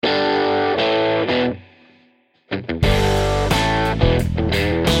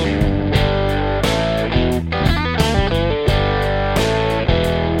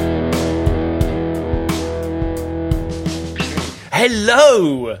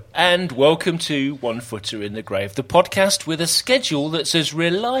Hello, and welcome to One Footer in the Grave, the podcast with a schedule that's as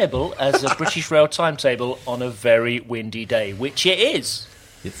reliable as a British Rail timetable on a very windy day, which it is.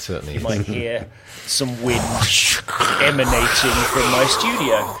 It certainly is. You might hear some wind emanating from my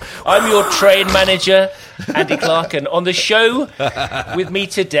studio. I'm your train manager, Andy Clark, and on the show with me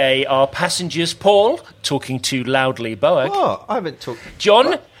today are passengers Paul, talking too loudly, Boag. Oh, I haven't talked.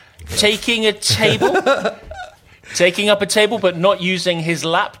 John, taking up a table but not using his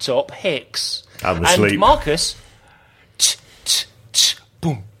laptop, Hicks. I'm asleep. And Marcus,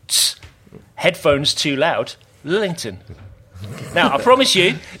 boom, headphones too loud, Lillington. Now, I promise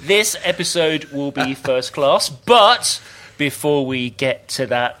you, this episode will be first class, but before we get to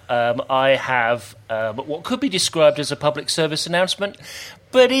that, I have what could be described as a public service announcement,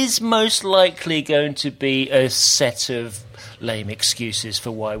 but is most likely going to be a set of lame excuses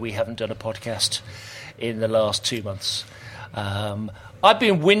for why we haven't done a podcast in the last 2 months. I've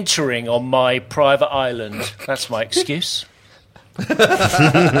been wintering on my private island. That's my excuse. Where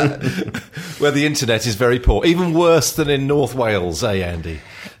the internet is very poor, even worse than in North Wales, Andy?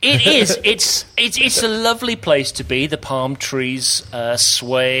 It is. It's a lovely place to be. The palm trees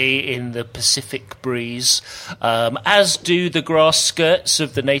sway in the Pacific breeze, as do the grass skirts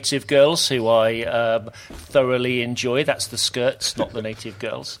of the native girls, who I thoroughly enjoy. That's the skirts, not the native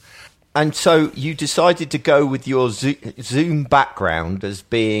girls. And so you decided to go with your Zoom background as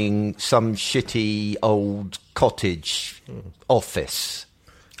being some shitty old cottage office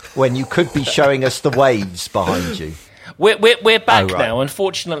when you could be showing us the waves behind you. We're back now.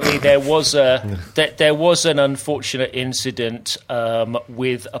 Unfortunately, there was an unfortunate incident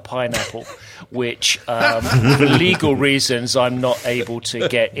with a pineapple, which for legal reasons I'm not able to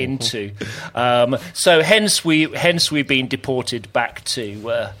get into. So hence we've been deported back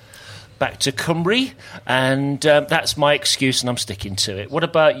to Cymru, and that's my excuse, and I'm sticking to it. What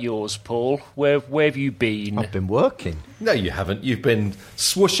about yours, Paul? Where have you been? I've been working. No, you haven't. You've been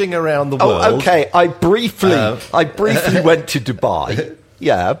swooshing around the world. Oh, okay. I briefly went to Dubai.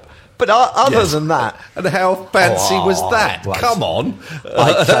 Yeah, but other than that, and how fancy was that? Come on,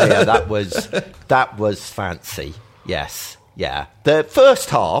 I tell you, that was fancy. Yes. Yeah, the first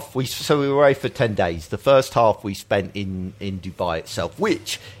half we were away for 10 days. The first half we spent in Dubai itself,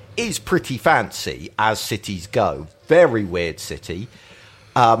 which is pretty fancy as cities go. Very weird city.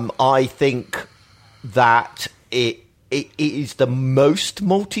 I think that it is the most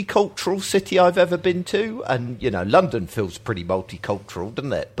multicultural city I've ever been to, and London feels pretty multicultural,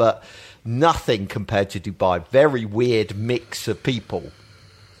 doesn't it? But nothing compared to Dubai. Very weird mix of people.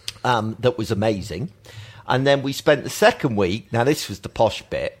 That was amazing. And then we spent the second week. Now this was the posh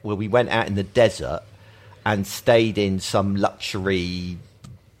bit where we went out in the desert and stayed in some luxury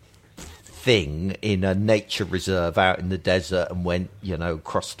thing in a nature reserve out in the desert, and went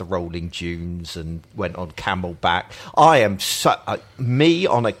across the rolling dunes and went on camelback. I am me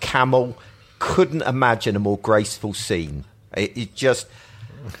on a camel, couldn't imagine a more graceful scene. It just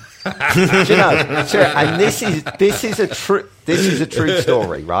and this is a true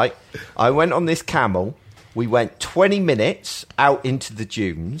story, right? I went on this camel. We went 20 minutes out into the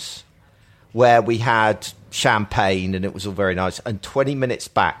dunes where we had champagne and it was all very nice, and 20 minutes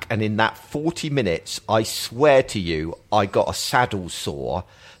back, and in that 40 minutes I swear to you I got a saddle sore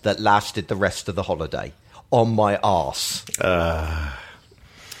that lasted the rest of the holiday on my arse. Oh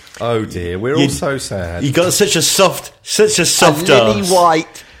dear, we're all so sad. You got such a soft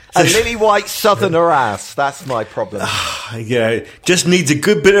a lily white southerner ass. That's my problem. Yeah, just needs a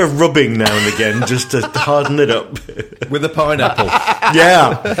good bit of rubbing now and again just to harden it up. With a pineapple.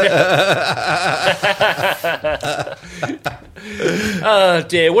 Yeah. Oh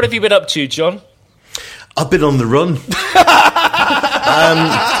dear, what have you been up to, John? I've been on the run.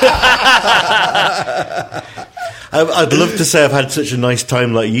 I'd love to say I've had such a nice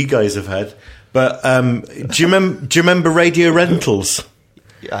time like you guys have had, but do you remember Radio Rentals?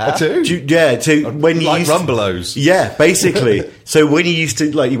 I do. When you like Rumbelows. Yeah, basically. So when you used to,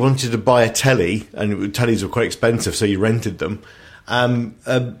 you wanted to buy a telly, and tellies were quite expensive, so you rented them.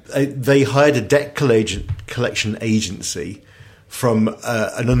 They hired a debt collection agency from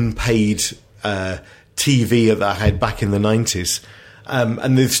an unpaid TV that I had back in the 90s.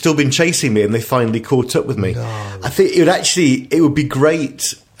 And they've still been chasing me, and they finally caught up with me. No. I think it would be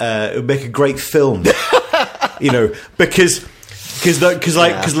great. It would make a great film, because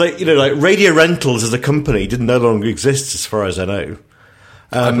Radio Rentals as a company no longer exists as far as I know.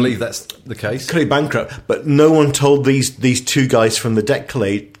 I believe that's the case. Could be bankrupt, but no one told these two guys from the debt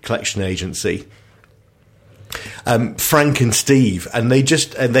collection agency Frank and Steve, and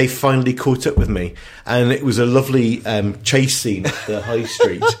they finally caught up with me, and it was a lovely chase scene at the high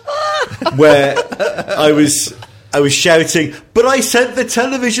street where I was shouting, "But I sent the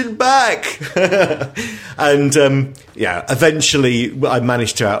television back!" And eventually I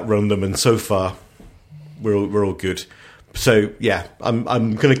managed to outrun them, and so far we're all good. So yeah, I'm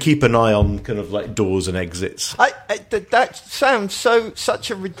going to keep an eye on kind of like doors and exits. That sounds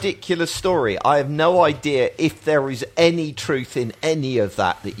such a ridiculous story. I have no idea if there is any truth in any of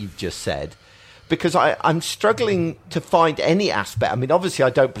that you've just said, because I'm struggling to find any aspect. I mean, obviously, I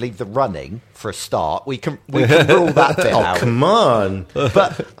don't believe the running for a start. We can rule that bit out. Oh, come on!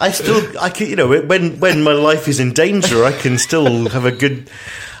 But I can, when my life is in danger, I can still have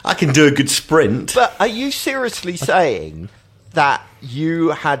I can do a good sprint. But are you seriously saying that you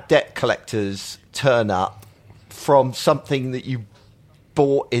had debt collectors turn up from something that you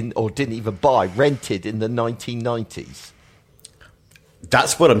bought in, or didn't even buy, rented in the 1990s?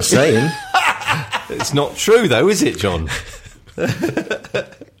 That's what I'm saying. It's not true, though, is it, John?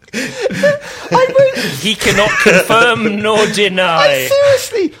 He cannot confirm nor deny.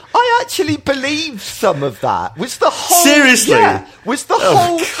 Seriously, I actually believed some of that. Was the whole Seriously? Yeah, was the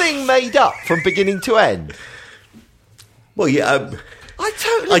whole thing made up from beginning to end? Well, yeah.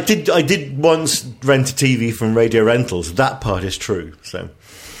 I did once rent a TV from Radio Rentals. That part is true. So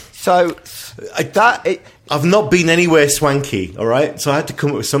I've not been anywhere swanky. All right, so I had to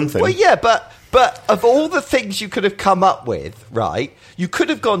come up with something. Well, yeah, but of all the things you could have come up with, right, you could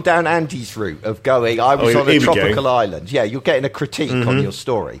have gone down Andy's route of going, I was on a tropical island. Yeah, you're getting a critique on your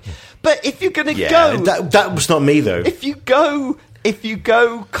story. But if you're going to go... That was not me, though. If you go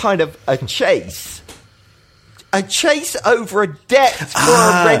kind of a chase over a debt for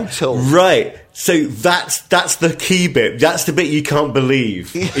a rental... Right. So that's the key bit. That's the bit you can't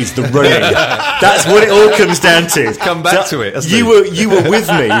believe is the running. That's what it all comes down to. Come back to it. You were with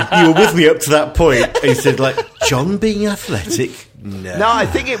me. You were with me up to that point. And you said, like, John being athletic? No, I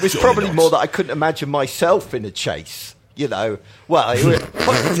think it was probably more that I couldn't imagine myself in a chase. You know, well,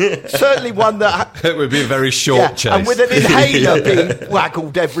 certainly one that... It would be a very short chase. And with an inhaler being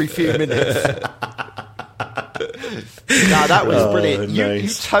waggled every few minutes. No, that was brilliant. You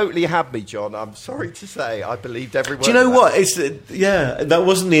totally had me, John. I'm sorry to say. I believed every word. Do you know what? That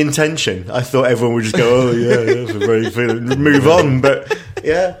wasn't the intention. I thought everyone would just go, oh, yeah, that's a very move on. But,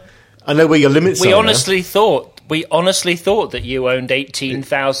 yeah, I know where your limits are. We honestly thought that you owned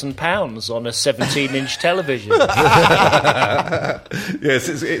 £18,000 on a 17-inch television. Yes,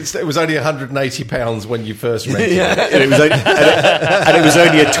 it was only £180 when you first rented it. And it was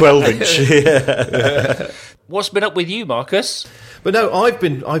only a 12-inch. Yeah. What's been up with you, Marcus? But no, I've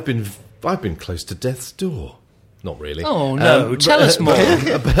been close to death's door. Not really. Oh no! Tell us more.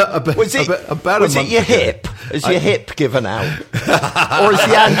 Was it your hip? Is your hip given out, or is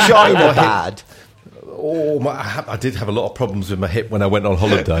the angina bad? Oh, I did have a lot of problems with my hip when I went on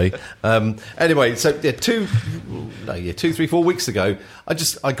holiday. Anyway, so 4 weeks ago, I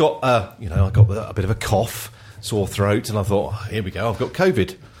got a bit of a cough, sore throat, and I thought, oh, here we go, I've got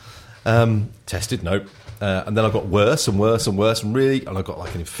COVID. Tested, nope. And then I got worse and worse and worse, and I got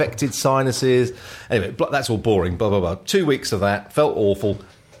like infected sinuses. Anyway, that's all boring. Blah blah blah. 2 weeks of that, felt awful.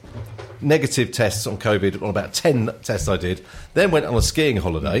 Negative tests on COVID on about 10 tests I did. Then went on a skiing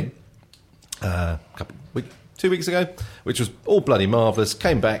holiday. 2 weeks ago, which was all bloody marvellous.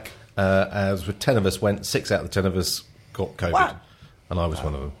 Came back, as 10 of us went, 6 out of the 10 of us got COVID. Wow. And I was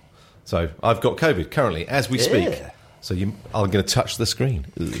one of them. So I've got COVID currently, as we speak. So I'm going to touch the screen.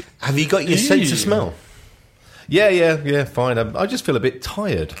 Have you got your sense of smell? Yeah, fine. I just feel a bit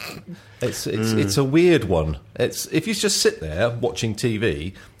tired. It's a weird one. If you just sit there watching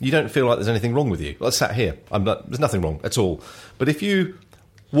TV, you don't feel like there's anything wrong with you. I sat here. There's nothing wrong at all. But if you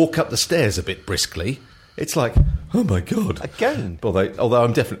walk up the stairs a bit briskly, it's like, oh my god! Again. Although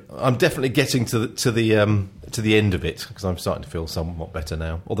I'm definitely getting to the end of it, because I'm starting to feel somewhat better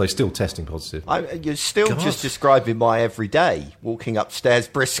now. Although still testing positive. You're still just describing my everyday, walking upstairs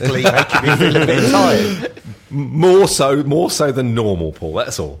briskly, making me feel a bit tired. More so than normal, Paul.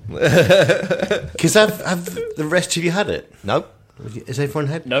 That's all. Because have the rest of you had it? No. Has everyone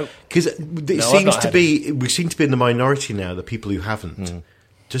had? No. Because we seem to be in the minority now. The people who haven't.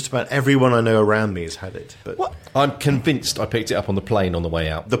 Just about everyone I know around me has had it. But what? I'm convinced I picked it up on the plane on the way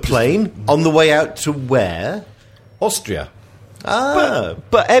out. The plane? On the way out to where? Austria.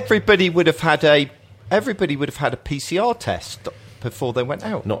 But everybody would have had a PCR test before they went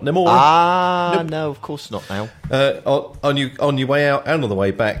out. Not anymore. Nope. No, of course not now. On your way out and on the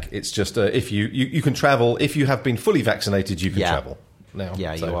way back, it's just if you can travel. If you have been fully vaccinated, you can travel now.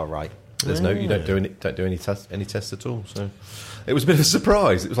 Yeah, you are right. There's no, you don't do any tests at all. So it was a bit of a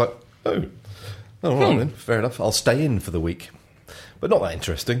surprise. It was like, oh, well then, fair enough. I'll stay in for the week, but not that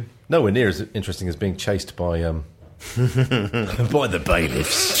interesting. Nowhere near as interesting as being chased by by the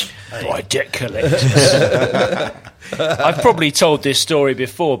bailiffs, by debt collectors. I've probably told this story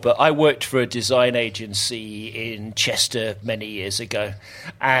before, but I worked for a design agency in Chester many years ago,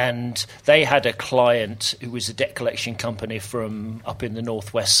 and they had a client who was a debt collection company from up in the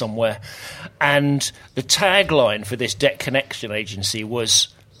northwest somewhere, and the tagline for this debt collection agency was,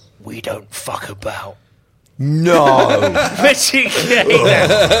 "We don't fuck about." No.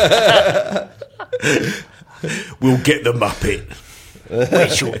 We'll get the Muppet.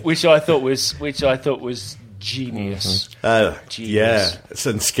 which I thought was genius. Genius. Yeah, it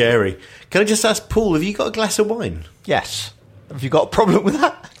sounds scary. Can I just ask Paul, have you got a glass of wine? Yes. Have you got a problem with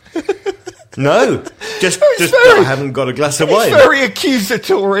that? No. I haven't got a glass of wine. It's very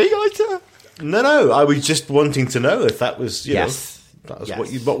accusatory. No. I was just wanting to know if that was, you know, that was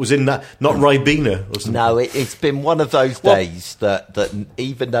what was in that. Not Ribena or something. No, it's been one of those days that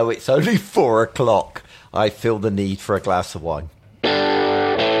even though it's only 4:00, I feel the need for a glass of wine.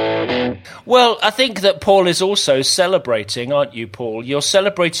 Well, I think that Paul is also celebrating, aren't you, Paul? You're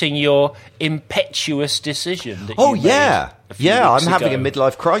celebrating your impetuous decision that you made a few weeks I'm having ago. a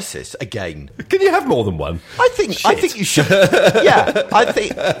midlife crisis again. Can you have more than one? I think you should. Yeah, I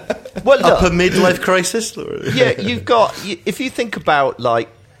think. Well, look, Upper midlife crisis? yeah, you've got. If you think about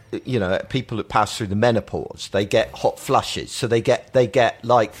people that pass through the menopause, they get hot flushes, so they get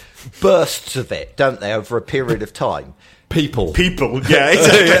like bursts of it, don't they, over a period of time. People, yeah.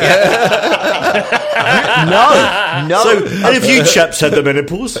 No. So, and if you chaps had the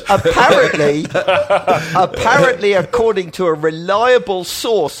menopause? Apparently, according to a reliable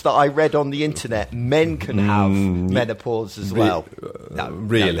source that I read on the internet, men can have menopause as well. No,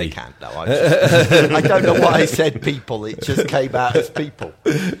 really? No, they can't. No, I don't know why I said people. It just came out as people.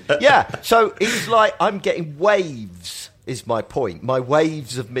 Yeah, so it's like I'm getting waves. Is my point. My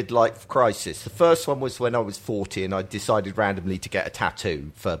waves of midlife crisis. The first one was when I was 40 and I decided randomly to get a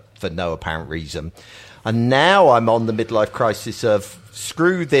tattoo for no apparent reason. And now I'm on the midlife crisis of,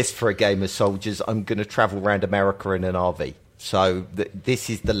 screw this for a game of soldiers, I'm going to travel around America in an RV. So this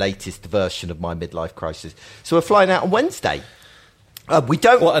is the latest version of my midlife crisis. So we're flying out on Wednesday. We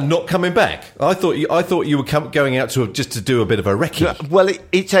don't. What, and not coming back? I thought you were going out just to do a bit of a recce. Well,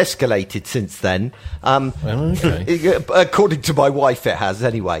 it's escalated since then. Okay. According to my wife, it has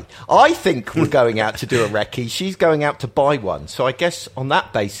anyway. I think we're going out to do a recce. She's going out to buy one. So I guess on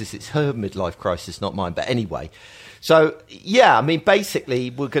that basis, it's her midlife crisis, not mine. But anyway. So, yeah, I mean,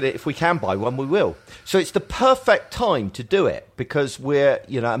 basically, if we can buy one, we will. So it's the perfect time to do it because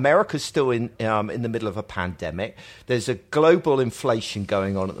America's still in the middle of a pandemic. There's a global inflation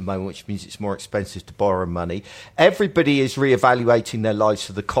going on at the moment, which means it's more expensive to borrow money. Everybody is reevaluating their lives,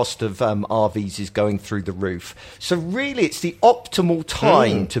 so the cost of RVs is going through the roof. So really, it's the optimal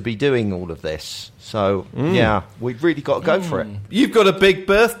time to be doing all of this. So, yeah, we've really got to go for it. You've got a big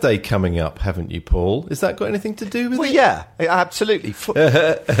birthday coming up, haven't you, Paul? Has that got anything to do with it? Well, yeah, absolutely.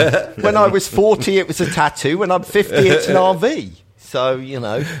 When I was 40, it was a tattoo. When I'm 50, it's an RV. So,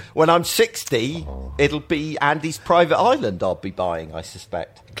 when I'm 60, it'll be Andy's private island I'll be buying, I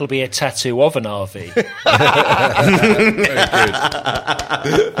suspect. It'll be a tattoo of an RV. Very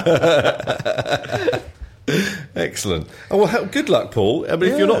good. Excellent. Oh, well, good luck, Paul. I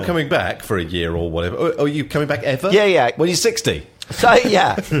mean, if you're not coming back for a year or whatever, are you coming back ever? Yeah. When you're 60? So,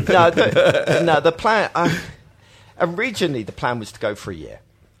 yeah. The plan... originally, the plan was to go for a year.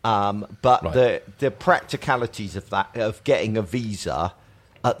 But right. the practicalities of that, of getting a visa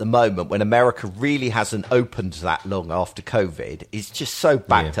at the moment, when America really hasn't opened that long after COVID, is just so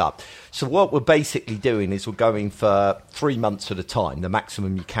backed up. So what we're basically doing is we're going for 3 months at a time, the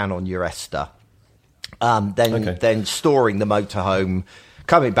maximum you can on your ESTA. Then storing the motorhome,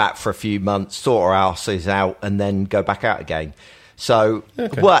 coming back for a few months, sort our asses out, and then go back out again. So,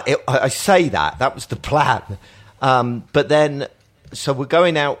 I say that was the plan. But then, so we're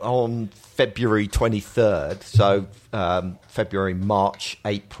going out on February 23rd. So February, March,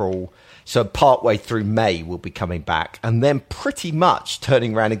 April. So partway through May, we'll be coming back, and then pretty much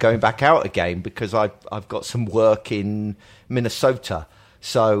turning around and going back out again because I've got some work in Minnesota.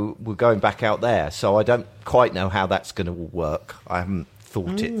 So we're going back out there. So I don't quite know how that's going to work. I haven't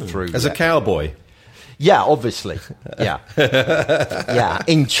thought it through As yet. a cowboy? Yeah, obviously. Yeah. Yeah,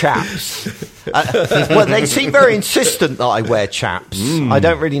 in chaps. Well, they seem very insistent that I wear chaps. I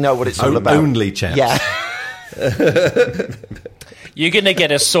don't really know what it's all about. Only chaps. Yeah. You're going to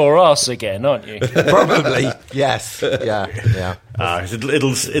get a sore ass again, aren't you? Probably, yes. Yeah.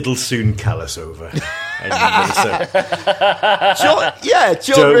 It'll soon callous over. John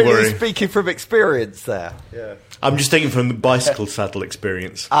Don't really worry. is speaking from experience there. Yeah. I'm just taking from the bicycle saddle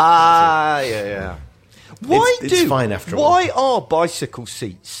experience. Yeah. Why It's fine after a Why are bicycle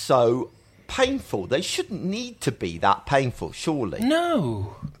seats so painful? They shouldn't need to be that painful, surely.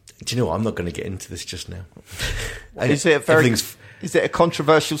 No. Do you know what? I'm not going to get into this just now. Is it a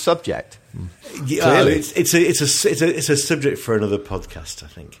controversial subject? Yeah, it's a subject for another podcast, I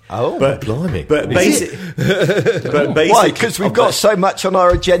think. Oh, blimey. But basically, why? Because we've got so much on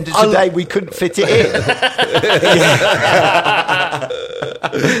our agenda today, we couldn't fit it in.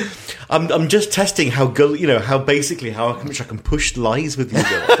 I'm just testing how much I can push lies with you.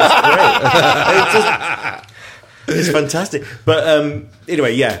 That's great. It's fantastic. But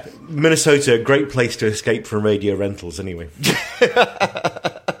anyway, yeah, Minnesota, great place to escape from radio rentals. Anyway,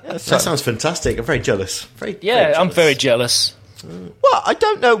 that sounds fantastic. I'm very jealous. I'm very jealous. Well, I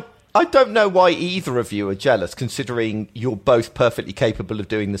don't know why either of you are jealous, considering you're both perfectly capable of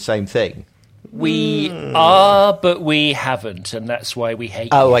doing the same thing. We are, but we haven't, and that's why we hate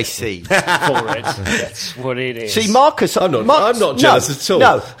Oh, you I see. for it. That's what it is. See, Marcus, I'm not jealous at all.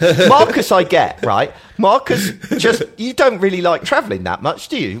 No, Marcus, I get, right? Marcus, you don't really like travelling that much,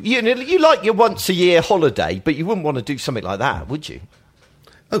 do you? You like your once-a-year holiday, but you wouldn't want to do something like that, would you?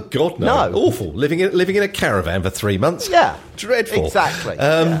 Oh God, no! No. Awful. Living in a caravan for 3 months. Yeah, dreadful. Exactly.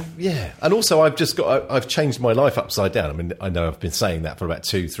 Yeah, and also I've changed my life upside down. I mean, I know I've been saying that for about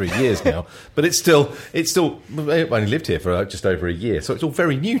 2-3 years now, but it's still. I've only lived here for just over a year, so it's all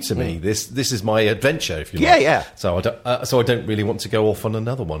very new to me. This is my adventure, if you like. Yeah. So I don't really want to go off on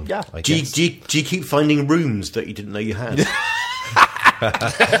another one. Yeah. Do you keep finding rooms that you didn't know you had?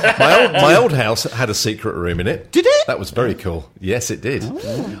 My old house had a secret room in it. Did it? That was very cool. Yes, it did.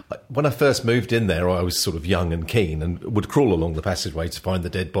 Ooh. When I first moved in there, I was sort of young and keen and would crawl along the passageway to find the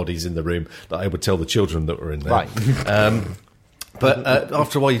dead bodies in the room that I would tell the children that were in there. Right. But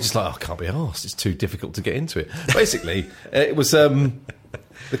after a while, you're just like, I can't be arsed. It's too difficult to get into it. Basically, it was... there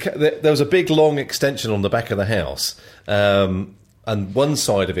was a big, long extension on the back of the house, and one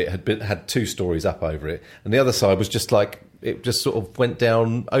side of it had 2 stories up over it, and the other side was just like... It just sort of went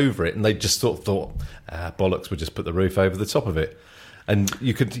down over it, and they just sort of thought, bollocks, we'll just put the roof over the top of it. And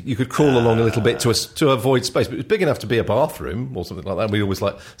you could crawl along a little bit to avoid space, but it was big enough to be a bathroom or something like that. And we always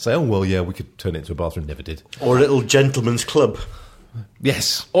say, oh, well, yeah, we could turn it into a bathroom. Never did. Or a little gentleman's club.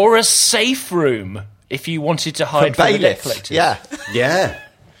 Yes. Or a safe room, if you wanted to hide from the debt collectors. Yeah.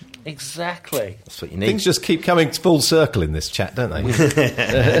 Exactly. That's what you need. Things just keep coming full circle in this chat, don't they?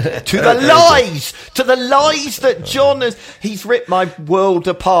 To the lies that John he's ripped my world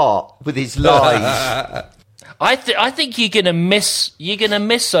apart with his lies. I think you're gonna miss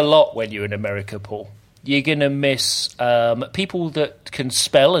a lot when you're in America, Paul. You're gonna miss people that can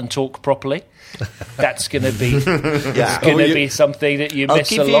spell and talk properly. That's gonna be be something that you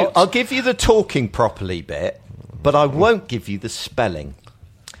miss a lot. I'll give you the talking properly bit, but I won't give you the spelling.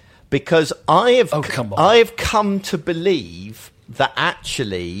 Because I have come to believe that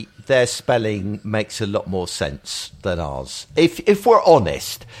actually their spelling makes a lot more sense than ours. If we're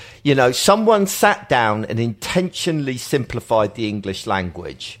honest, someone sat down and intentionally simplified the English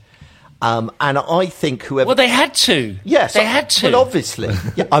language. And I think whoever... Well, they had to. Yes. They had to. Well, obviously.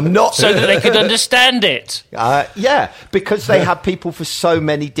 Yeah, I'm not... So that they could understand it. Because they have people for so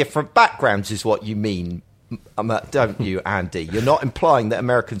many different backgrounds is what you mean. Don't you, Andy? You're not implying that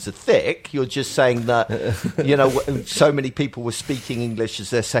Americans are thick. You're just saying that, so many people were speaking English as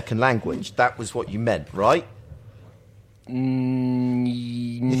their second language. That was what you meant, right?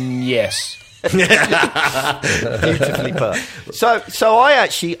 Yes. Beautifully put. So I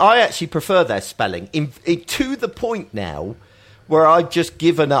actually prefer their spelling to the point now where I've just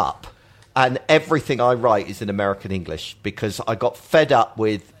given up. And everything I write is in American English because I got fed up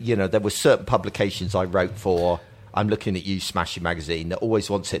with, there were certain publications I wrote for. I'm looking at you, Smashing Magazine, that always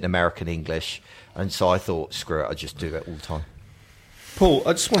wants it in American English. And so I thought, screw it, I'll just do it all the time. Paul,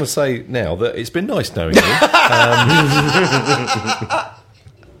 I just want to say now that it's been nice knowing you.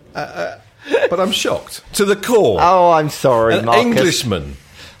 But I'm shocked to the core. Oh, I'm sorry, An Marcus. Englishman.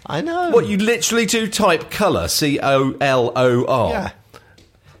 I know. What, you literally do type colour, COLOR? Yeah.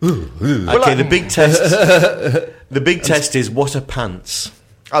 Okay, the big test. The big test is what are pants?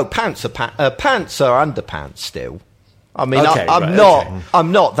 Oh, pants are underpants still. I mean, Okay,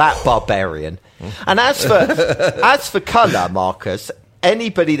 I'm not that barbarian. And as for colour, Marcus,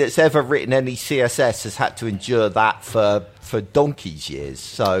 anybody that's ever written any CSS has had to endure that for donkey's years.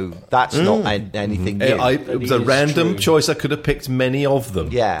 So that's not anything new. It was a random choice. I could have picked many of them.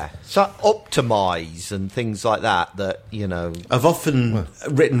 Yeah. So optimize and things like that, I've often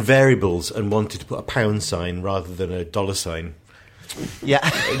written variables and wanted to put a pound sign rather than a dollar sign. Yeah.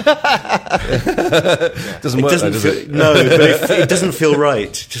 Doesn't work, does it? No, but it doesn't feel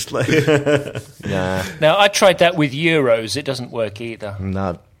right. Just like Yeah. Now, I tried that with euros. It doesn't work either.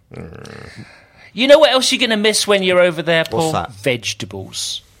 No. You know what else you're going to miss when you're over there, Paul? What's that?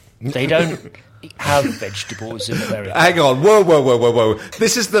 Vegetables. They don't have vegetables in America. Hang on, whoa.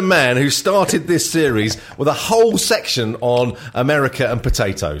 This is the man who started this series with a whole section on America and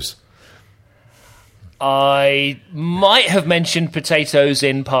potatoes. I might have mentioned potatoes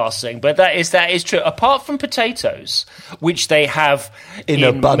in passing, but that is true. Apart from potatoes, which they have in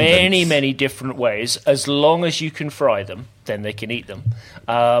abundance. many, many different ways, as long as you can fry them, then they can eat them.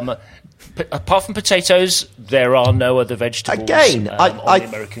 Apart from potatoes, there are no other vegetables. Again, on I the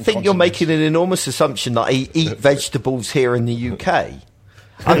American think you're continent. making an enormous assumption that I eat vegetables here in the UK.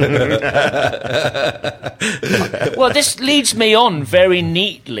 Well, this leads me on very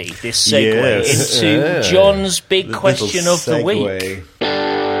neatly, this segue, Yes. into John's big question of the week.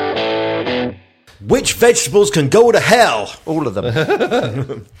 Which vegetables can go to hell? All of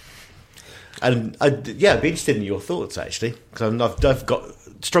them. And I'd be interested in your thoughts, actually, because I've got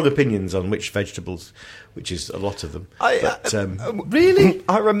strong opinions on which vegetables, which is a lot of them. Really?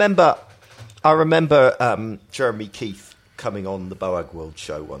 I remember Jeremy Keith coming on the Boag World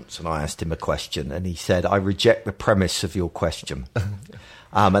show once, and I asked him a question, and he said, "I reject the premise of your question,"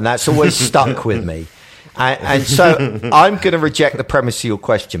 and that's always stuck with me. And so I'm going to reject the premise of your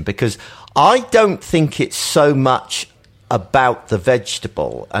question because I don't think it's so much about the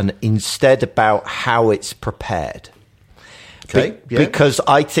vegetable and instead about how it's prepared. Okay, yeah. Because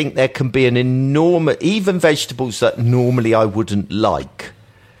I think there can be an enormous, even vegetables that normally I wouldn't like,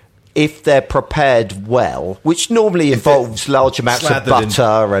 if they're prepared well, which normally involves large amounts of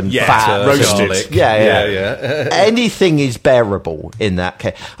butter and fat, roasted. Yeah. Anything is bearable in that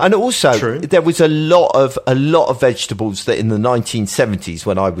case. And also, there was a lot of vegetables that in the 1970s,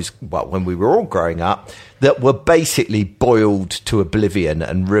 when we were all growing up, that were basically boiled to oblivion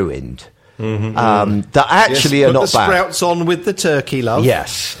and ruined. That actually are not put the bad. sprouts on with the turkey, love.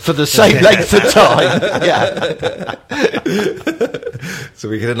 Yes, for the same length of time. Yeah. So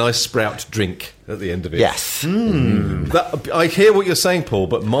we get a nice sprout drink at the end of it. Yes. I hear what you're saying, Paul,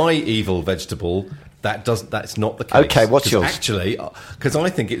 but my evil vegetable, that's not the case. Okay, what's yours? Actually, because I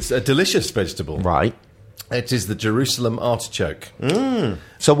think it's a delicious vegetable. Right. It is the Jerusalem artichoke.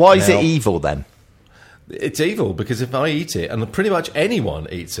 So why is it evil then? It's evil because if I eat it, and pretty much anyone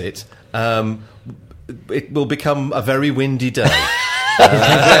eats it, it will become a very windy day.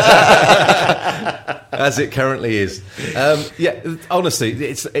 As it currently is. Honestly,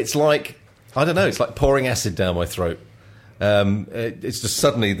 it's like, I don't know, it's like pouring acid down my throat. It's just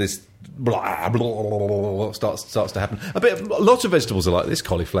suddenly this blah, blah, blah, blah, starts to happen. A lot of vegetables are like this.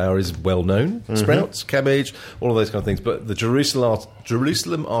 Cauliflower is well known, sprouts, cabbage, all of those kind of things. But the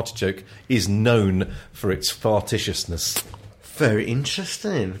Jerusalem artichoke is known for its fartitiousness. Very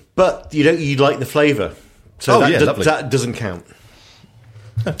interesting. But you like the flavour, so that doesn't count.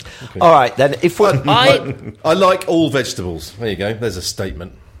 Okay. All right, then. I like all vegetables. There you go. There's a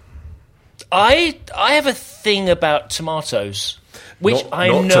statement. I have a thing about tomatoes, which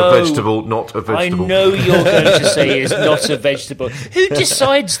not a vegetable. I know you're going to say is not a vegetable. Who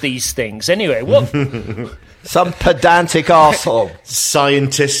decides these things anyway? What? Some pedantic arsehole.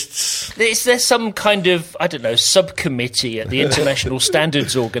 Scientists. Is there some kind of, I don't know, subcommittee at the International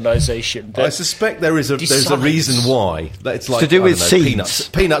Standards Organization? I suspect there's a reason why. It's like, to do with seeds. Peanuts.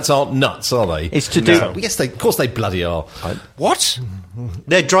 Peanuts aren't nuts, are they? It's to do. No. Yes, of course they bloody are. What?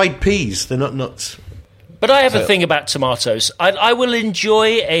 They're dried peas. They're not nuts. But I have a thing about tomatoes. I will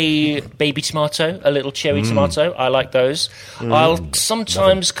enjoy a baby tomato, a little cherry tomato. I like those. I'll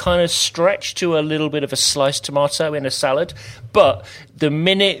sometimes kind of stretch to a little bit of a sliced tomato in a salad. But the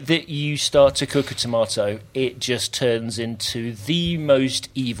minute that you start to cook a tomato, it just turns into the most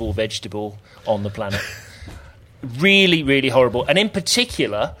evil vegetable on the planet. Really, really horrible. And in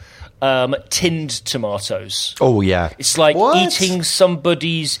particular, tinned tomatoes. Oh, yeah. It's like eating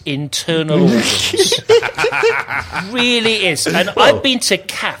somebody's internal organs. Really is. And I've been to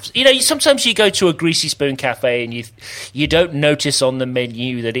cafes. Sometimes you go to a Greasy Spoon cafe and you don't notice on the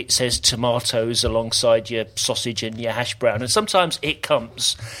menu that it says tomatoes alongside your sausage and your hash brown. And sometimes it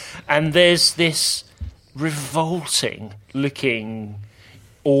comes and there's this revolting looking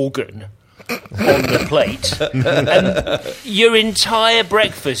organ on the plate, and your entire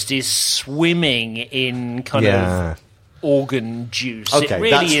breakfast is swimming in kind of organ juice. Okay, it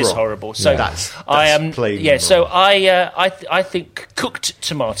really that's is wrong. horrible. So That's I am plain yeah. wrong. So I think cooked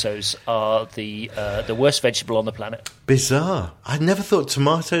tomatoes are the worst vegetable on the planet. Bizarre. I never thought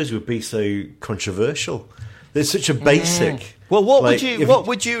tomatoes would be so controversial. They're such a basic. Well, what like,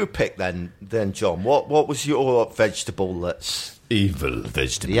 would you pick then, John? What was your vegetable that's Evil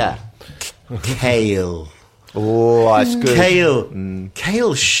vegetable. yeah? Kale. Oh, that's good.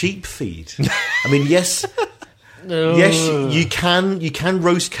 Kale sheep feed. I mean, yes, yes, you can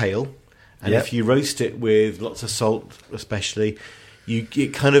roast kale, and Yep. if you roast it with lots of salt, especially,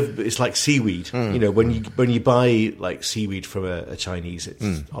 it's like seaweed. You know, when you buy like seaweed from a Chinese,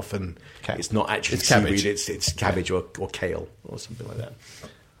 it's often it's not actually It's cabbage. seaweed. It's cabbage or kale or something like that.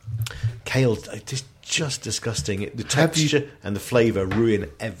 Kale is just disgusting. The texture and the flavour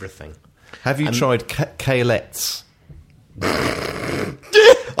ruin everything. Have you tried Kalettes?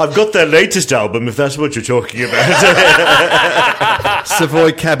 I've got their latest album, if that's what you're talking about.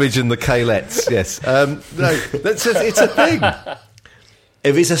 Savoy cabbage and the Kalettes, yes. No, it's a thing.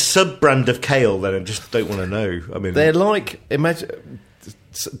 If it's a sub-brand of kale, then I just don't want to know. I mean, They're like, imagine,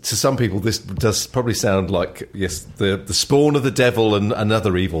 to some people this does probably sound like, yes, the spawn of the devil and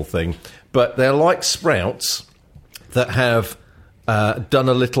another evil thing, but they're like sprouts that have done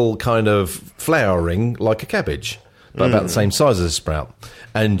a little kind of flowering like a cabbage, but about the same size as a sprout.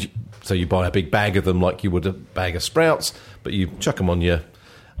 And so you buy a big bag of them like you would a bag of sprouts, but you chuck them on your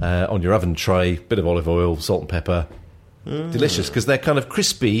oven tray, bit of olive oil, salt and pepper. Delicious, because they're kind of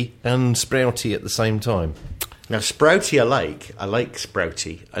crispy and sprouty at the same time. now sprouty I like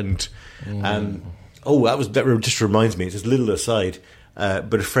sprouty, and that just reminds me. It's a little aside,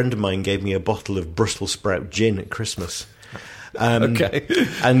 but a friend of mine gave me a bottle of Brussels sprout gin at Christmas. Okay.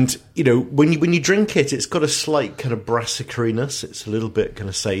 And you know, when you drink it, it's got a slight kind of brassiceriness. It's a little bit kind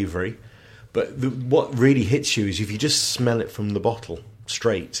of savoury, but what really hits you is if you just smell it from the bottle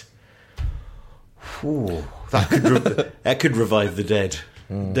straight. Ooh, that could revive the dead,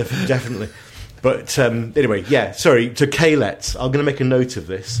 definitely. But anyway, yeah. Sorry, to Kalettes. I'm going to make a note of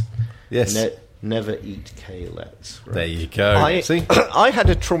this. Yes. Never eat Kalettes. Right. There you go. See? I had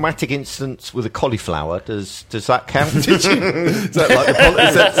a traumatic instance with a cauliflower. Does that count? Is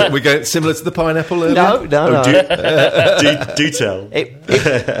that like we're going similar to the pineapple earlier? No. Do tell.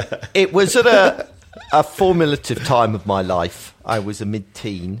 It was at a formative time of my life. I was a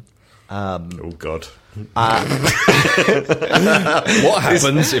mid-teen. Oh God. What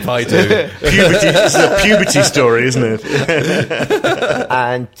happens if I do? Puberty. It's a puberty story, isn't it?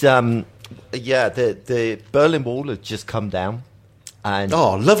 And the Berlin Wall had just come down. And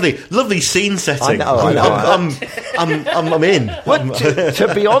Oh, lovely scene setting. I know. I'm in. Well,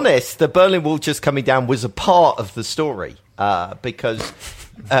 to be honest, the Berlin Wall just coming down was a part of the story because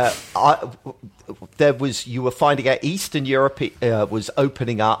you were finding out Eastern Europe was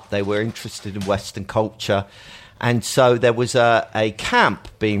opening up. They were interested in Western culture. And so there was a camp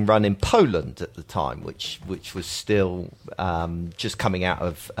being run in Poland at the time, which was still just coming out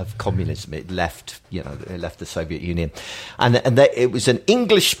of communism. It left the Soviet Union, and it was an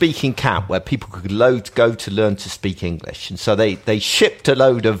English-speaking camp where people could go to learn to speak English. And so they shipped a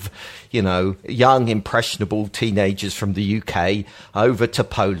load of young, impressionable teenagers from the UK over to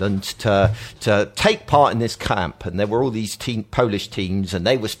Poland to take part in this camp. And there were all these Polish teams, and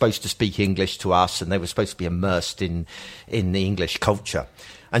they were supposed to speak English to us, and they were supposed to be immersed in the English culture.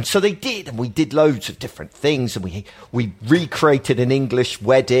 And so they did, and we did loads of different things, and we recreated an English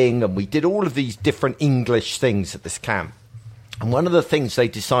wedding, and we did all of these different English things at this camp. And one of the things they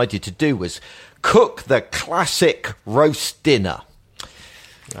decided to do was cook the classic roast dinner.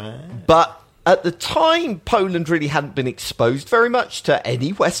 But at the time, Poland really hadn't been exposed very much to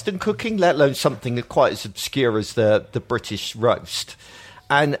any Western cooking, let alone something quite as obscure as the British roast.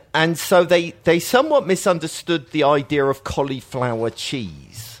 And so they somewhat misunderstood the idea of cauliflower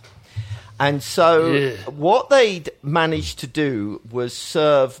cheese. And so what they'd managed to do was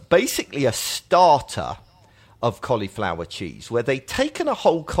serve basically a starter of cauliflower cheese, where they'd taken a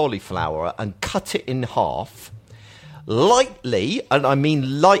whole cauliflower and cut it in half, lightly, and I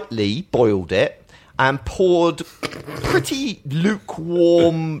mean lightly, boiled it, and poured pretty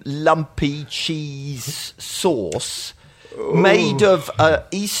lukewarm, lumpy cheese sauce made of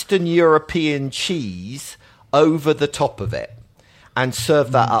Eastern European cheese over the top of it, and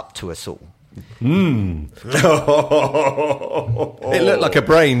served that up to us all. It looked like a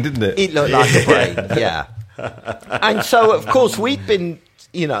brain, didn't it? It looked like a brain, yeah. And so, of course, we'd been,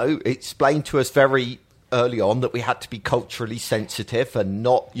 explained to us very early on that we had to be culturally sensitive and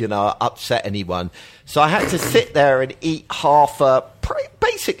not, upset anyone. So I had to sit there and eat half a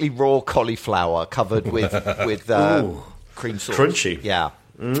basically raw cauliflower covered with cream sauce. Crunchy. Yeah.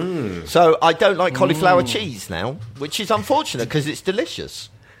 So I don't like cauliflower cheese now, which is unfortunate because it's delicious.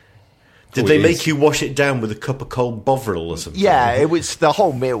 Did they make you wash it down with a cup of cold Bovril or something? Yeah, it was. The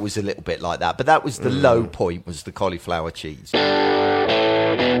whole meal was a little bit like that, but that was the low point, was the cauliflower cheese.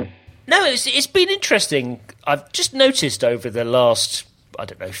 No, it's been interesting. I've just noticed over the last,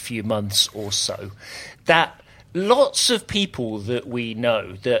 few months or so, that lots of people that we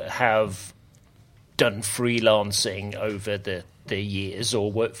know that have done freelancing over the years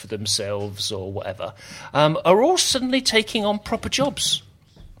or worked for themselves or whatever, are all suddenly taking on proper jobs.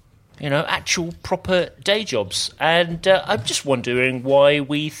 Actual proper day jobs. And I'm just wondering why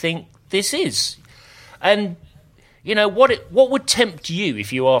we think this is. And, what would tempt you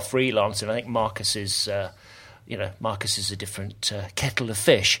if you are freelancing? I think Marcus is a different kettle of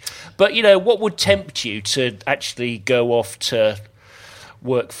fish. But, what would tempt you to actually go off to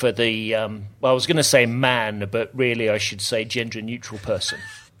work for the, I was going to say man, but really I should say gender-neutral person?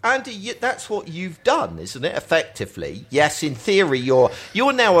 Andy, that's what you've done, isn't it? Effectively, yes. In theory, you're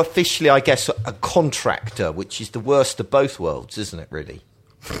now officially, I guess, a contractor, which is the worst of both worlds, isn't it? Really.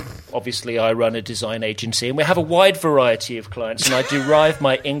 Obviously, I run a design agency, and we have a wide variety of clients, and I derive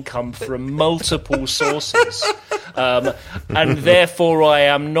my income from multiple sources, and therefore I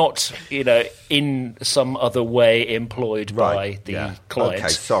am not, in some other way employed by the client. Okay,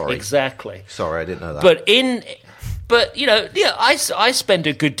 sorry. Exactly. Sorry, I didn't know that. But I spend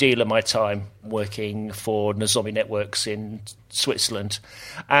a good deal of my time working for Nozomi Networks in Switzerland,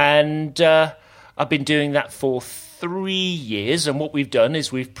 and I've been doing that for 3 years. And what we've done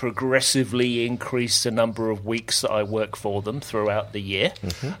is we've progressively increased the number of weeks that I work for them throughout the year,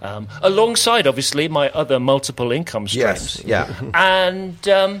 alongside, obviously, my other multiple income streams. Yes, yeah. And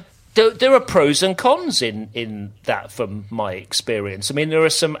there are pros and cons in that from my experience. I mean, there are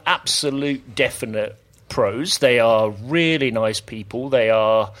some absolute definite pros. They are really nice people. They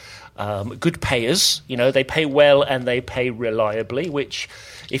are good payers. They pay well and they pay reliably, which,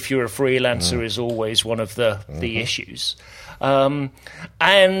 if you're a freelancer, is always one of the issues.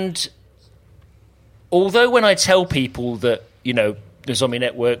 And although when I tell people that, Nozomi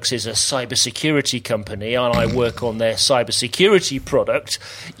Networks is a cybersecurity company and I work on their cybersecurity product,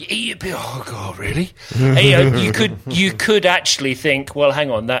 you'd be, oh God, really? And, you could actually think, well, hang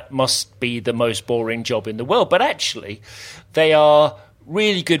on, that must be the most boring job in the world. But actually, they are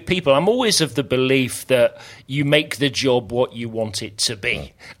really good people. I'm always of the belief that you make the job what you want it to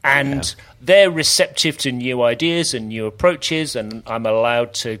be. And they're receptive to new ideas and new approaches, and I'm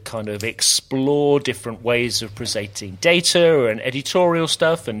allowed to kind of explore different ways of presenting data and editorial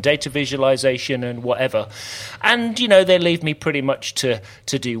stuff and data visualization and whatever. And, they leave me pretty much to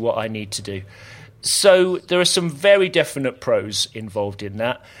do what I need to do. So there are some very definite pros involved in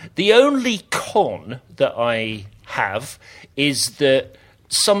that. The only con that I have is that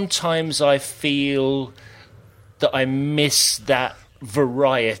sometimes I feel that I miss that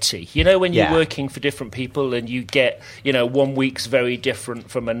variety. When you're working for different people and you get, 1 week's very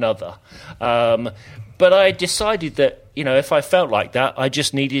different from another. But I decided that, if I felt like that, I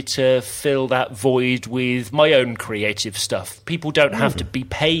just needed to fill that void with my own creative stuff. People don't have to be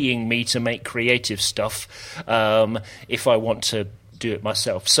paying me to make creative stuff if I want to do it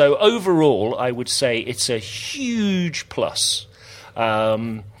myself. So overall, I would say it's a huge plus.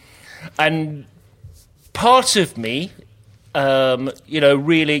 And part of me,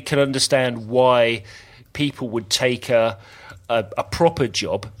 really can understand why people would take a proper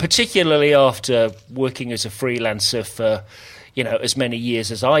job, particularly after working as a freelancer for, as many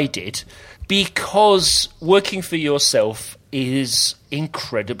years as I did, because working for yourself is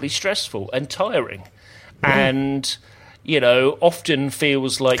incredibly stressful and tiring. And often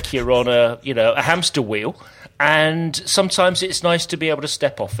feels like you're on a hamster wheel, and sometimes it's nice to be able to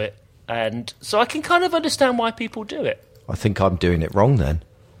step off it. And so I can kind of understand why people do it. I think I'm doing it wrong then.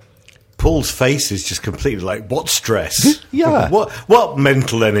 Paul's face is just completely like, what stress? Yeah. What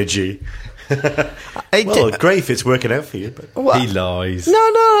mental energy? Well, great if it's working out for you. But he lies.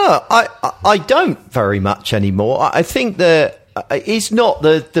 No. I don't very much anymore. I think that it's not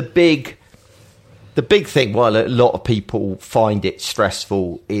the big thing. While a lot of people find it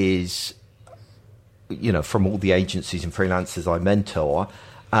stressful, is from all the agencies and freelancers I mentor,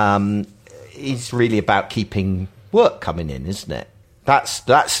 is really about keeping work coming in, isn't it?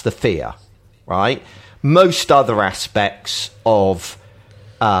 That's the fear, right? Most other aspects of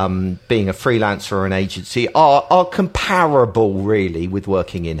being a freelancer or an agency are comparable, really, with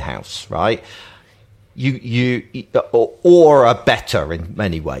working in-house, right? or are better in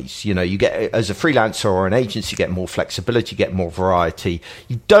many ways. You know, you get, as a freelancer or an agency, you get more flexibility, you get more variety.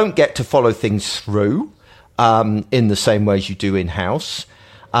 You don't get to follow things through in the same way as you do in-house.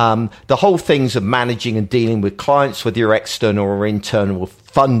 The whole things of managing and dealing with clients, whether you're external or internal,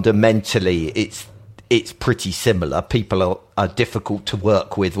 fundamentally, it's pretty similar. People are difficult to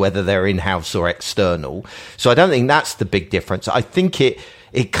work with, whether they're in-house or external. So I don't think that's the big difference. I think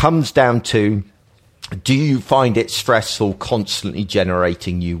it comes down to, do you find it stressful constantly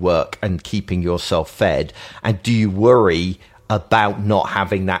generating new work and keeping yourself fed? And do you worry about not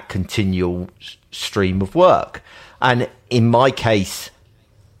having that continual stream of work? And in my case,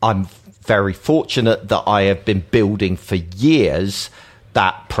 I'm very fortunate that I have been building for years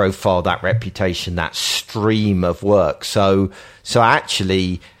that profile, that reputation, that stream of work. So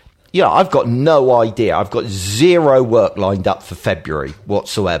actually, you know, I've got no idea. I've got zero work lined up for February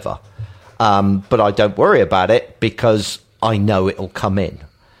whatsoever. But I don't worry about it because I know it'll come in.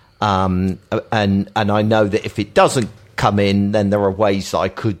 And I know that if it doesn't come in, then there are ways that I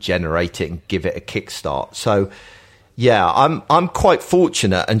could generate it and give it a kickstart. So yeah, I'm quite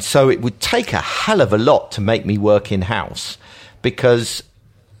fortunate. And so it would take a hell of a lot to make me work in-house, because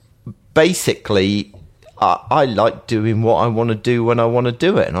basically I like doing what I want to do when I want to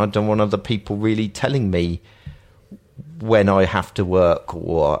do it. And I don't want other people really telling me when I have to work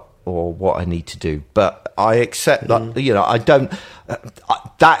or what I need to do. But I accept that, you know, I don't,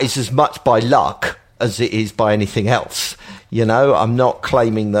 that is as much by luck as it is by anything else. You know, I'm not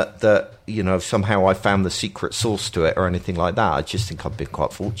claiming that, you know, somehow I found the secret sauce to it or anything like that. I just think I've been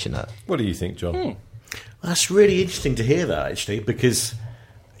quite fortunate. What do you think, John? That's really interesting to hear that, actually, because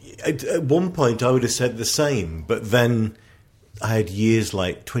at one point I would have said the same, but then I had years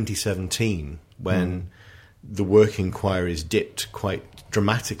like 2017 when the work inquiries dipped quite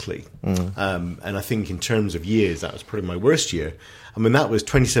dramatically. And I think in terms of years, that was probably my worst year. I mean,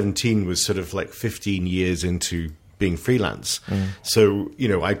 2017 was sort of like 15 years into being freelance. So, you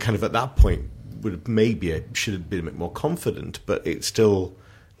know, I kind of at that point should have been a bit more confident, but it's still,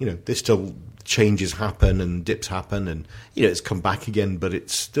 you know, there's still changes happen and dips happen, and, you know, it's come back again, but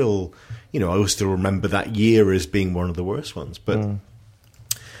it's still, you know, I always still remember that year as being one of the worst ones. But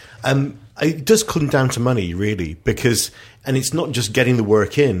it does come down to money, really, because, and it's not just getting the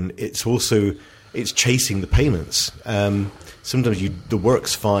work in, it's also, it's chasing the payments. Sometimes the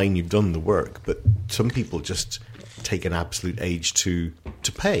work's fine, you've done the work, but some people just take an absolute age to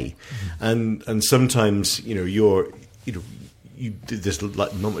pay. And sometimes, you know, there's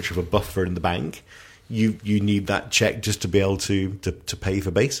like not much of a buffer in the bank. You need that check just to be able to pay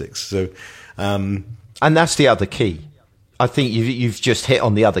for basics. So, and that's the other key. I think you've just hit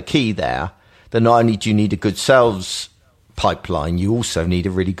on the other key there. That not only do you need a good sales pipeline, you also need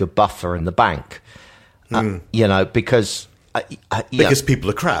a really good buffer in the bank. You know, because people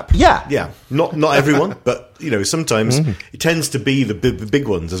are crap. Yeah. Not everyone, but, you know, sometimes it tends to be the big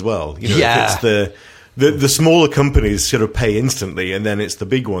ones as well. You know, if it's the smaller companies sort of pay instantly, and then it's the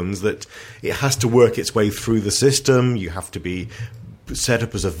big ones that it has to work its way through the system. You have to be set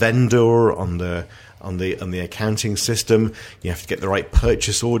up as a vendor on the accounting system. You have to get the right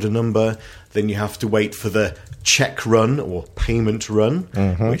purchase order number. Then you have to wait for the check run or payment run,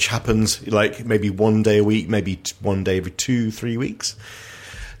 which happens like maybe one day a week, maybe one day every 2-3 weeks.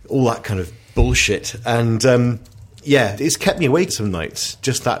 All that kind of bullshit. And it's kept me awake some nights.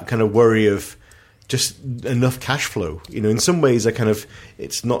 Just that kind of worry of just enough cash flow. You know, in some ways,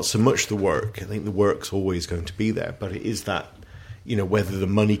 it's not so much the work. I think the work's always going to be there, but it is that, you know, whether the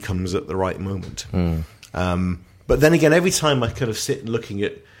money comes at the right moment. But then again, every time I kind of sit looking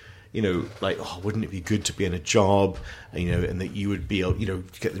at, you know, like, oh, wouldn't it be good to be in a job, you know, and that you would be able, you know,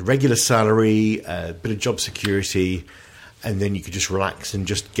 get the regular salary, a bit of job security, and then you could just relax and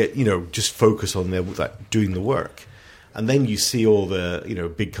just get, you know, just focus on doing the work. And then you see all the, you know,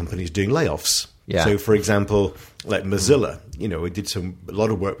 big companies doing layoffs. Yeah. So, for example, like Mozilla, you know, we did a lot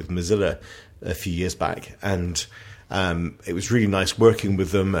of work with Mozilla a few years back, and it was really nice working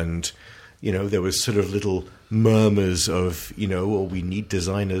with them. And, you know, there was sort of little murmurs of, you know, well, we need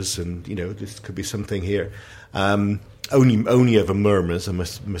designers, and, you know, this could be something here. Only ever murmurs, I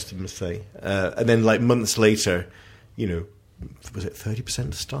must say. And then, like, months later, you know, was it 30%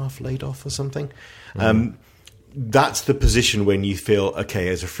 of staff laid off or something? That's the position when you feel, okay,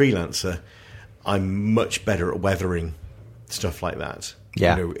 as a freelancer, I'm much better at weathering stuff like that.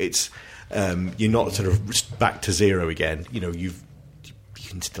 Yeah. You know, it's you're not sort of back to zero again. You know, you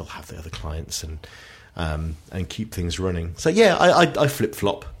can still have the other clients and keep things running. So yeah, I flip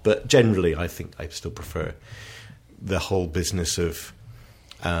flop, but generally, I think I still prefer the whole business of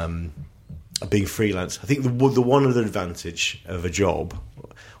being freelance. I think the one other advantage of a job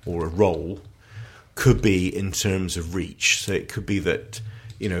or a role could be in terms of reach. So it could be that,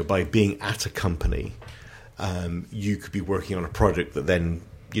 by being at a company, you could be working on a product that then,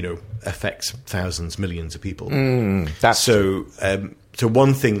 affects thousands, millions of people. So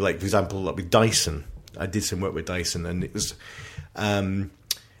one thing, like, for example, like with Dyson, I did some work with Dyson, and it was, I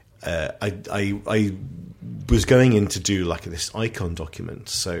was going in to do like this icon document.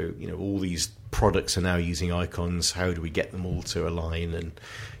 So, all these products are now using icons. How do we get them all to align? And,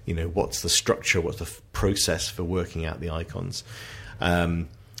 what's the structure? What's the process for working out the icons? And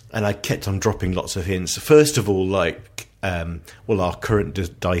I kept on dropping lots of hints. First of all, like, our current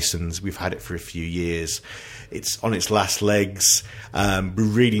Dysons, we've had it for a few years. It's on its last legs. We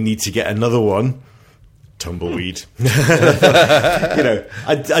really need to get another one. Tumbleweed. I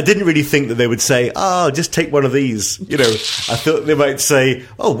didn't really think that they would say, just take one of these. I thought they might say,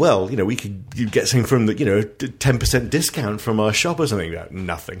 we could get something from the, 10% discount from our shop or something.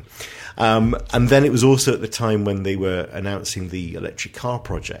 Nothing. And then it was also at the time when they were announcing the electric car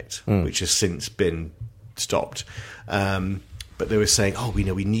project, which has since been stopped. But they were saying,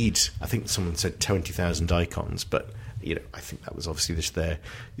 we need, I think someone said 20,000 icons, but I think that was obviously just their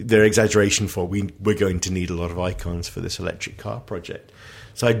exaggeration for we're going to need a lot of icons for this electric car project.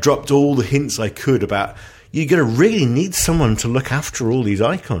 So I dropped all the hints I could about you're going to really need someone to look after all these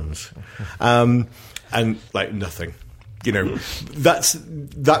icons, and like nothing.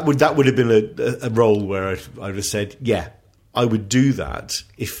 That would have been a role where I would have said, yeah, I would do that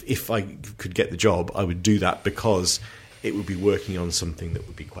if I could get the job. I would do that because it would be working on something that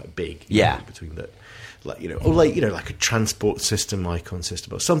would be quite big. Between the. Like a transport system, icon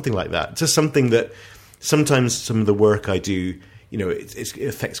system, or something like that. Just something that sometimes some of the work I do, it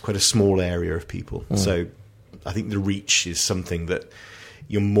affects quite a small area of people. So I think the reach is something that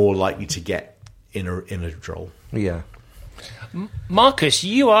you're more likely to get in a role. Yeah. Marcus,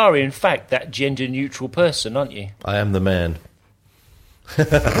 you are in fact that gender neutral person, aren't you? I am the man.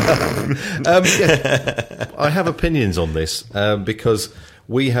 I have opinions on this because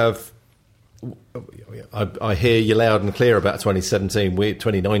we have. I hear you loud and clear about 2017.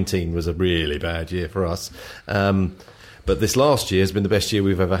 2019 was a really bad year for us. But this last year has been the best year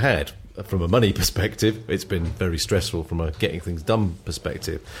we've ever had. From a money perspective, it's been very stressful from a getting things done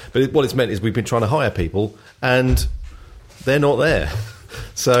perspective. But what it's meant is we've been trying to hire people and they're not there.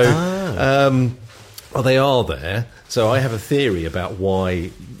 So, they are there. So I have a theory about why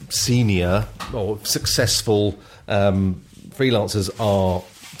senior or successful freelancers are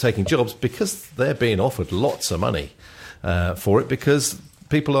taking jobs, because they're being offered lots of money for it, because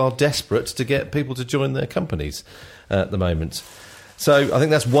people are desperate to get people to join their companies at the moment. So I think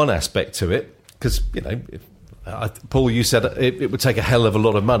that's one aspect to it, because Paul, you said it would take a hell of a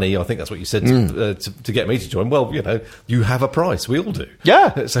lot of money. I think that's what you said to get me to join. Well, you have a price. We all do.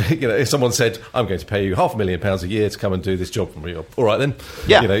 Yeah. So if someone said, "I'm going to pay you £500,000 a year to come and do this job for me," all right then.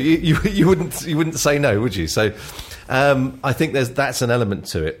 Yeah. You wouldn't say no, would you? So. I think that's an element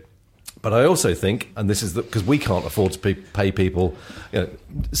to it. But I also think, and this is because we can't afford to pay people,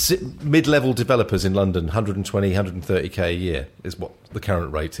 mid-level developers in London, 120, 130k a year is what the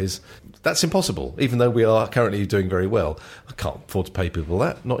current rate is. That's impossible, even though we are currently doing very well. I can't afford to pay people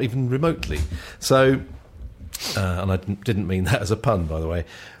that, not even remotely. So, and I didn't mean that as a pun, by the way.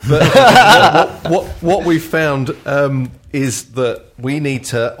 But what we've found is that we need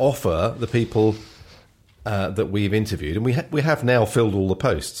to offer the people that we've interviewed, and we have now filled all the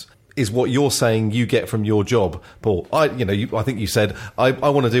posts, is what you're saying you get from your job, Paul. I think you said, I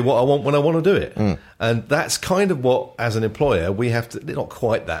want to do what I want when I want to do it. And that's kind of what, as an employer, we have to, not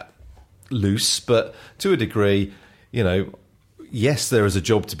quite that loose, but to a degree, yes, there is a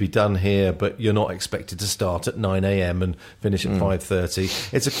job to be done here, but you're not expected to start at 9 a.m. and finish at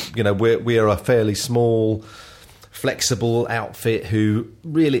 5:30. It's we are a fairly small, flexible outfit who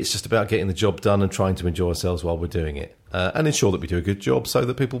really it's just about getting the job done and trying to enjoy ourselves while we're doing it, and ensure that we do a good job so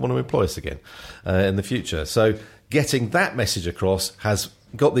that people want to employ us again in the future. So getting that message across has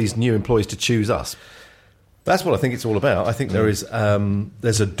got these new employees to choose us. That's what I think it's all about. I think there's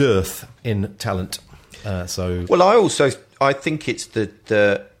a dearth in talent. I think it's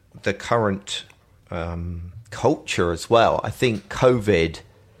the current culture as well. I think COVID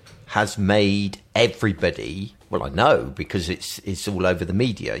has made everybody. Well, I know because it's all over the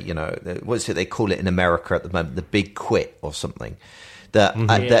media. What's it they call it in America at the moment? The big quit or something.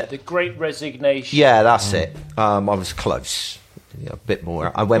 The Great Resignation. Yeah, that's it. I was close. A bit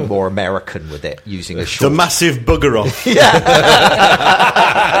more. I went more American with it, using a short. The massive bugger off. Yeah.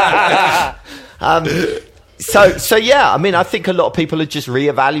 So yeah, I mean, I think a lot of people are just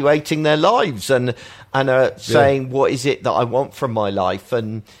reevaluating their lives and are saying, what is it that I want from my life?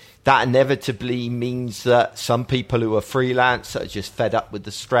 And that inevitably means that some people who are freelance are just fed up with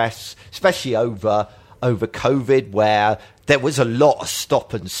the stress, especially over COVID, where there was a lot of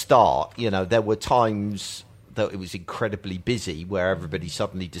stop and start. You know, there were times that it was incredibly busy where everybody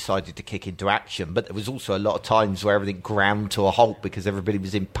suddenly decided to kick into action, but there was also a lot of times where everything ground to a halt because everybody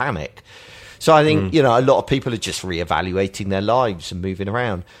was in panic. So I think, you know, a lot of people are just reevaluating their lives and moving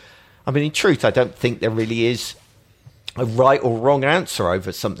around. I mean, in truth, I don't think there really is a right or wrong answer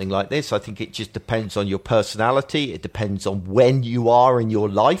over something like this. I think it just depends on your personality. It depends on when you are in your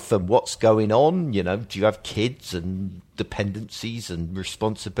life and what's going on. You know, do you have kids and dependencies and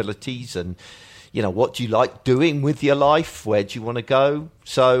responsibilities? And, you know, what do you like doing with your life? Where do you want to go?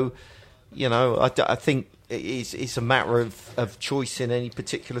 So, you know, I think it's a matter of choice in any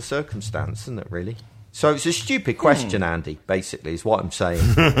particular circumstance, isn't it, really? So it's a stupid question, Andy, basically, is what I'm saying.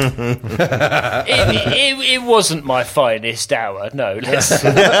 It wasn't my finest hour, no. Let's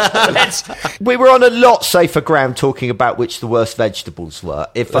We were on a lot safer ground talking about which the worst vegetables were,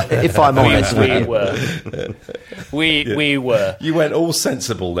 if I'm honest with you. We were. You went all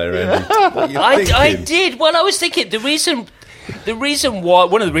sensible there, Andy. What are you I thinking? did. Well, I was thinking the reason why,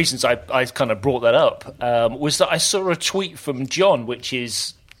 one of the reasons I kind of brought that up was that I saw a tweet from John, which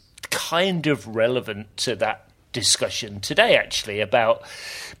is kind of relevant to that discussion today, actually, about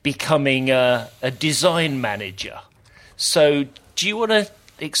becoming a design manager. So do you want to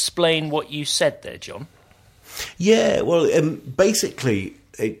explain what you said there, John? Yeah, well, basically,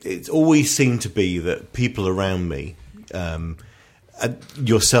 it's always seemed to be that people around me,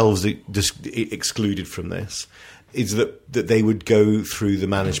 yourselves just excluded from this, is that they would go through the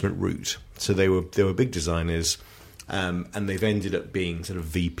management route. So they were big designers, and they've ended up being sort of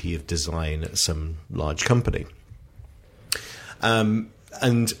VP of design at some large company. And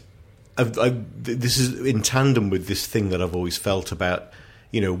this is in tandem with this thing that I've always felt about,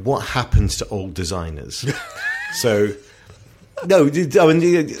 you know, what happens to old designers. So, no, I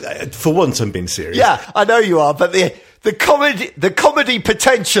mean, for once I'm being serious. Yeah, I know you are, but the comedy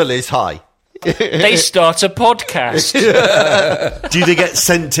potential is high. They start a podcast. Do they get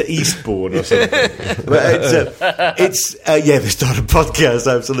sent to Eastbourne or something? But they start a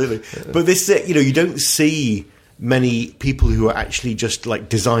podcast, absolutely. But this, you know, you don't see many people who are actually just like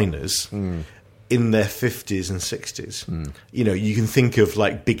designers in their 50s and 60s. You know, you can think of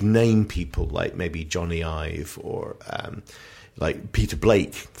like big name people like maybe Johnny Ive or like Peter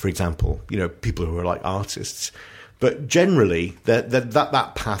Blake, for example. You know, people who are like artists. But generally,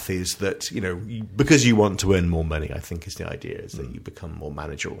 that path is that, you know, because you want to earn more money, I think is the idea, is that you become more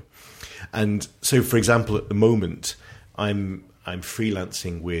managerial. And so, for example, at the moment, I'm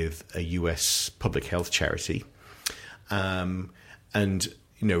freelancing with a US public health charity. And,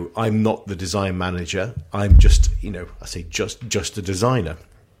 you know, I'm not the design manager. I'm just, you know, I say just a designer.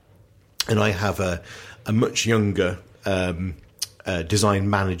 And I have a much younger design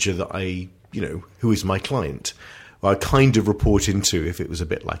manager that who is my client. Well, I kind of report into if it was a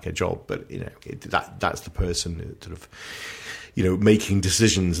bit like a job, but you know that's the person sort of, you know, making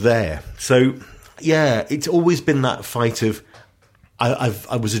decisions there. So yeah, it's always been that fight of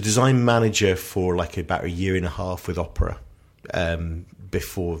I was a design manager for like about a year and a half with Opera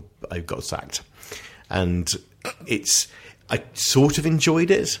before I got sacked, and I sort of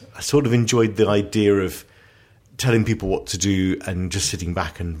enjoyed it. I sort of enjoyed the idea of telling people what to do and just sitting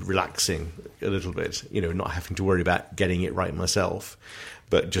back and relaxing a little bit, you know, not having to worry about getting it right myself,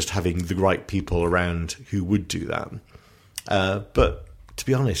 but just having the right people around who would do that. But to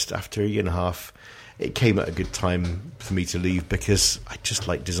be honest, after a year and a half, it came at a good time for me to leave because I just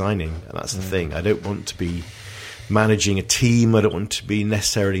like designing, and that's the thing. I don't want to be managing a team. I don't want to be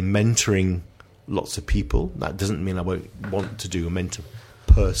necessarily mentoring lots of people. That doesn't mean I won't want to do a mentor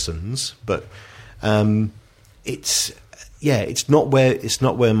persons, but it's not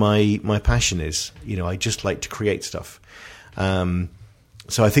where my passion is. You know, I just like to create stuff.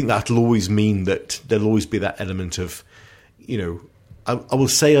 So I think that'll always mean that there'll always be that element of, you know, I will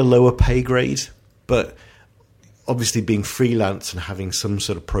say a lower pay grade, but obviously being freelance and having some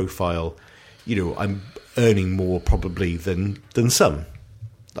sort of profile, you know, I'm earning more probably than some.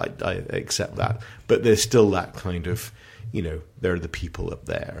 I accept that, but there's still that kind of, you know, there are the people up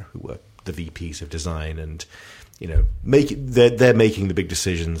there who are the VPs of design, and you know, they're making the big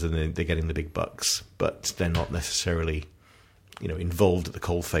decisions and they're getting the big bucks, but they're not necessarily, you know, involved at the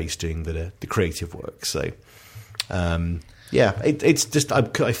coalface doing the creative work. So, it's just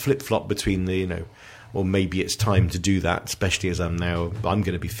I flip flop between the, you know, well, maybe it's time to do that, especially as I'm going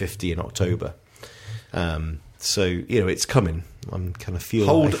to be 50 in October. So, it's coming. I'm kind of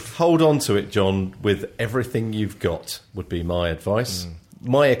feeling... Hold on to it, John, with everything you've got, would be my advice.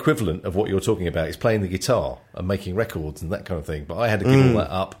 My equivalent of what you're talking about is playing the guitar and making records and that kind of thing. But I had to give all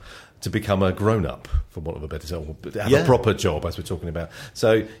that up to become a grown-up, for want of a better term, have a proper job, as we're talking about.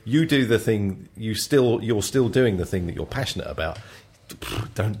 So you do the thing, you're still doing the thing that you're passionate about.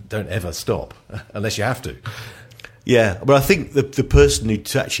 Don't ever stop, unless you have to. Yeah, but I think the person who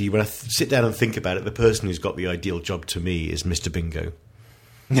actually, when I sit down and think about it, the person who's got the ideal job to me is Mr. Bingo.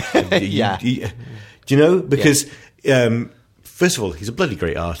 Do you know? Because, first of all, he's a bloody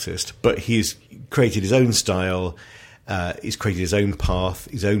great artist, but he's created his own style, he's created his own path,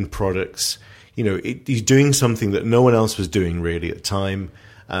 his own products. He's doing something that no one else was doing really at the time.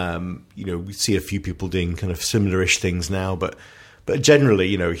 We see a few people doing kind of similar-ish things now, but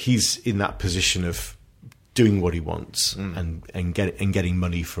generally, he's in that position of doing what he wants and getting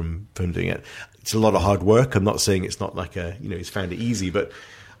money from doing it. It's a lot of hard work. I'm not saying it's not like he's found it easy, but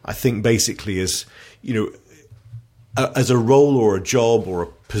I think basically as a role or a job or a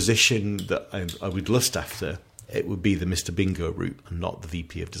position that I would lust after, it would be the Mr. Bingo route and not the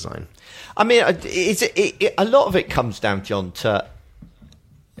VP of design. I mean, a lot of it comes down, John, to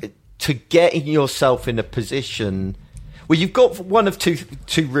getting yourself in a position. Well, you've got one of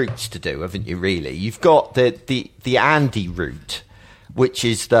two routes to do, haven't you? Really, you've got the Andy route, which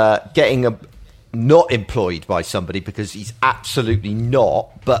is getting not employed by somebody because he's absolutely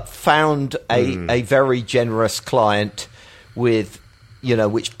not, but found a very generous client with,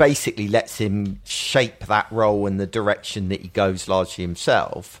 which basically lets him shape that role in the direction that he goes largely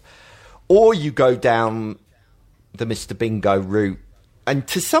himself. Or you go down the Mr. Bingo route, and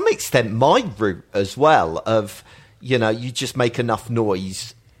to some extent my route as well of, you just make enough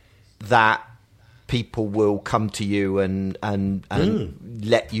noise that people will come to you and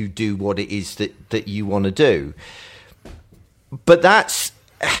let you do what it is that you want to do. But that's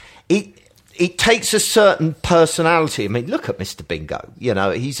it. It takes a certain personality. I mean, look at Mr. Bingo.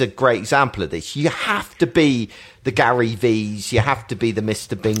 He's a great example of this. You have to be the Gary V's. You have to be the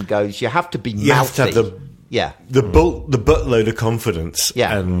Mr. Bingos. You have to be mouthy. You have to have the buttload of confidence.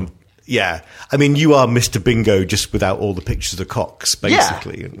 Yeah. And yeah, I mean, you are Mr. Bingo just without all the pictures of cocks,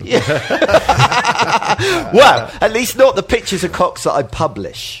 basically. Yeah. Well, at least not the pictures of cocks that I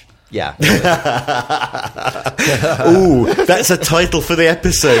publish. Yeah. Ooh, that's a title for the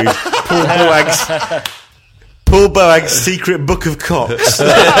episode. Paul Boag's Secret Book of Cocks.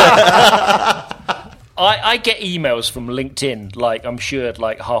 I get emails from LinkedIn, I'm sure,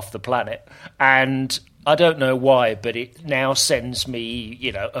 half the planet, and I don't know why, but it now sends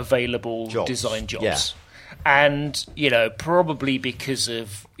me, available design jobs. Yeah. And, probably because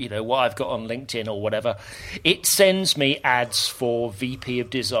of, what I've got on LinkedIn or whatever, it sends me ads for VP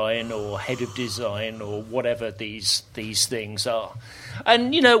of design or head of design or whatever these things are.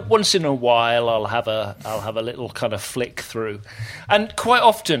 And, once in a while I'll have a little kind of flick through. And quite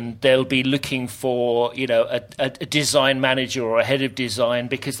often they'll be looking for, a design manager or a head of design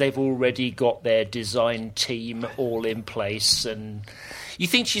because they've already got their design team all in place. And you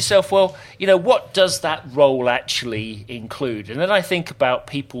think to yourself, well, what does that role actually include? And then I think about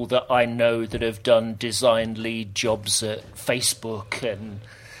people that I know that have done design lead jobs at Facebook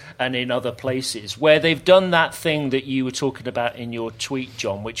and in other places where they've done that thing that you were talking about in your tweet,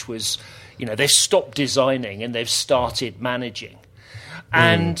 John, which was, they've stopped designing and they've started managing.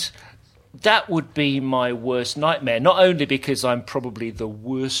 And that would be my worst nightmare, not only because I'm probably the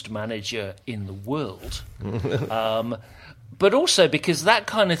worst manager in the world, but also because that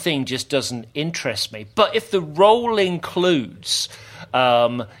kind of thing just doesn't interest me. But if the role includes,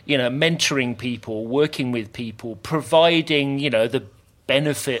 mentoring people, working with people, providing, the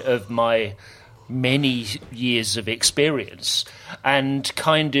benefit of my many years of experience and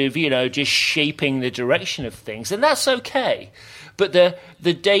kind of, just shaping the direction of things, then that's okay. But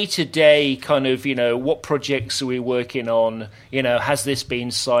the day-to-day kind of, what projects are we working on? Has this been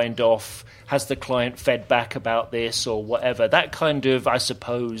signed off? Has the client fed back about this or whatever? That kind of, I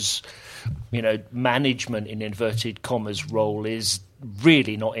suppose, management in inverted commas role is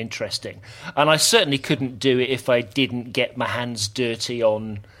really not interesting. And I certainly couldn't do it if I didn't get my hands dirty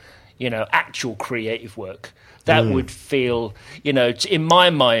on, actual creative work. That would feel, in my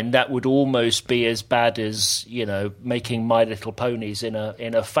mind, that would almost be as bad as, making My Little Ponies in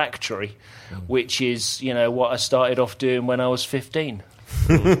a factory, which is, what I started off doing when I was 15.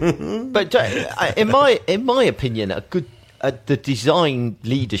 But in my opinion, the design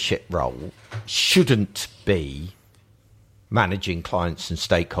leadership role shouldn't be managing clients and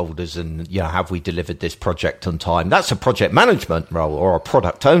stakeholders and have we delivered this project on time. That's a project management role or a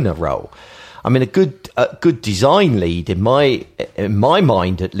product owner role. I mean, a good design lead, in my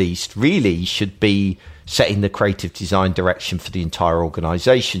mind at least, really should be setting the creative design direction for the entire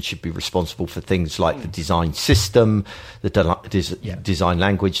organisation, should be responsible for things like the design system, the design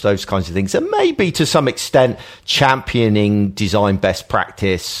language, those kinds of things, and maybe to some extent championing design best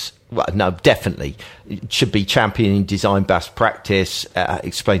practice. Well, no, definitely it should be championing design best practice,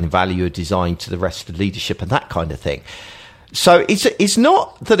 explaining the value of design to the rest of the leadership and that kind of thing. So it's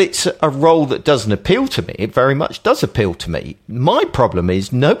not that it's a role that doesn't appeal to me. It very much does appeal to me. My problem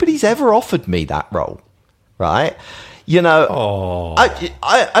is nobody's ever offered me that role, right? You know,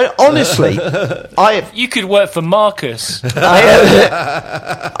 I honestly, you could work for Marcus.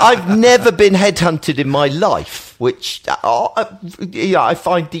 I've never been headhunted in my life, which I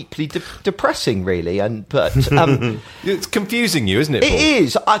find deeply depressing, really. But it's confusing you, isn't it, Paul? It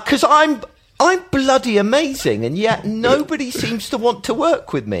is, because I'm bloody amazing, and yet nobody seems to want to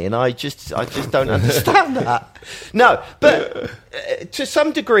work with me, and I just don't understand that. No, but to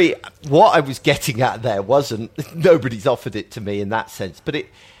some degree, what I was getting at there wasn't nobody's offered it to me in that sense, but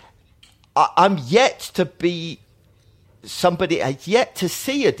I'm yet to be somebody. I've yet to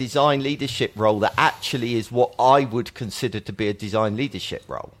see a design leadership role that actually is what I would consider to be a design leadership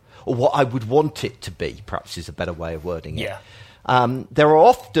role, or what I would want it to be. Perhaps is a better way of wording it. Yeah. There are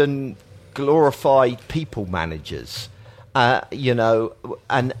often glorified people managers, you know,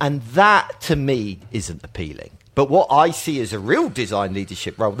 and that to me isn't appealing. But what I see as a real design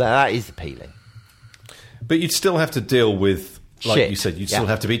leadership role, that is appealing. But you'd still have to deal with, like Shit. you said, you'd still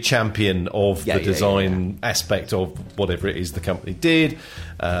have to be champion of the design aspect of whatever it is the company did,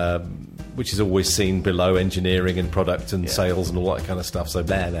 which is always seen below engineering and product and sales and all that kind of stuff. So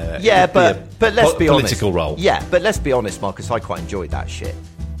blah, blah, blah. Yeah, but let's be honest. Political role. Yeah, but let's be honest, Marcus. I quite enjoy that shit.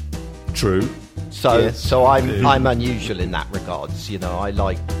 True. So I'm unusual in that regards. You know, I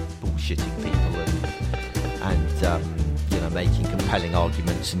like bullshitting people and you know, making compelling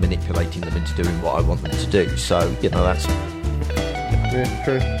arguments and manipulating them into doing what I want them to do. So, you know, that's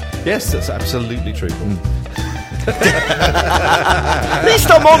true. Yes, that's absolutely true. At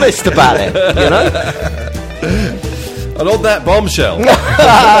least I'm honest about it, you know. And on that bombshell,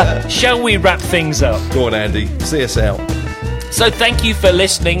 shall we wrap things up? Go on, Andy. See us out. So thank you for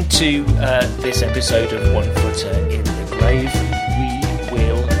listening to this episode of One Footer in the Grave. We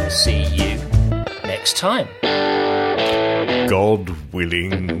will see you next time. God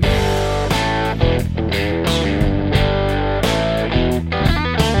willing.